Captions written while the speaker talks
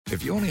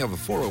If you only have a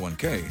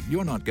 401k,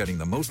 you're not getting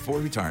the most for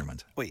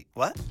retirement. Wait,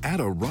 what? Add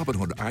a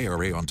Robinhood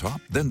IRA on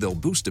top, then they'll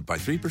boost it by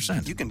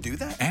 3%. You can do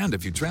that? And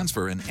if you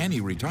transfer in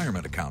any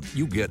retirement account,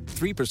 you get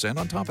 3%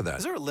 on top of that.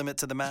 Is there a limit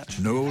to the match?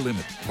 No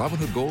limit.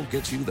 Robinhood Gold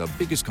gets you the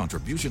biggest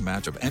contribution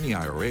match of any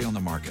IRA on the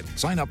market.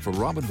 Sign up for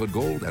Robinhood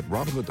Gold at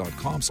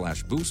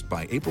Robinhood.com/boost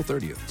by April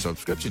 30th.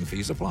 Subscription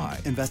fees apply.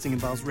 Investing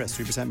involves risk.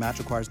 3% match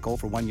requires gold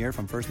for 1 year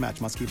from first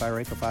match. Must keep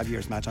IRA for 5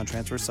 years. Match on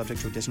transfers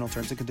subject to additional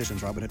terms and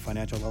conditions. Robinhood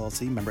Financial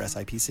LLC, member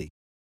SIPC.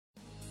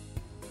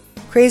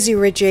 Crazy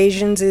Rich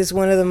Asians is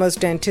one of the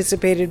most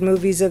anticipated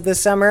movies of the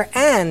summer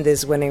and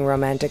is winning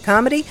romantic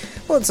comedy.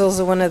 Well, it's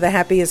also one of the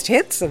happiest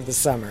hits of the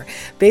summer.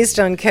 Based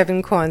on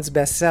Kevin Kwan's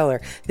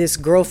bestseller, this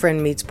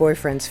girlfriend meets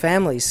boyfriend's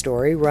family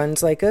story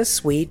runs like a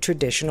sweet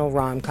traditional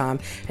rom-com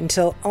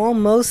until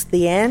almost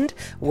the end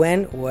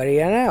when, what do you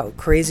know,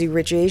 Crazy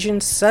Rich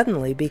Asians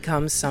suddenly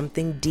becomes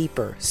something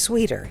deeper,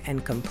 sweeter,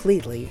 and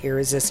completely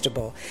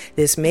irresistible.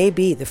 This may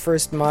be the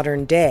first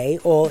modern-day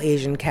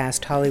all-Asian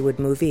cast Hollywood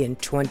movie in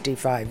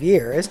 25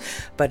 years.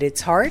 But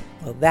its heart,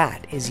 well,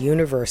 that is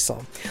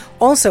universal.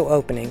 Also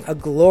opening, a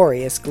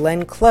glorious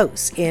Glenn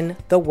Close in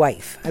The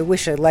Wife. I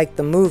wish I liked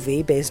the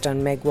movie, based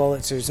on Meg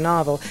Wolitzer's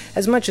novel,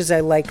 as much as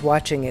I liked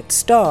watching it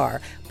star,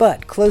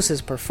 but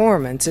Close's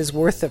performance is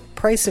worth the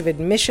price of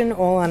admission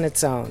all on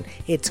its own.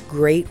 It's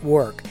great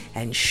work,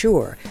 and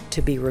sure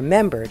to be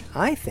remembered,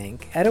 I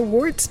think, at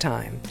awards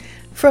time.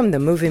 From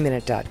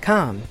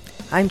themovieminute.com,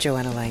 I'm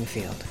Joanna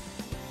Langfield.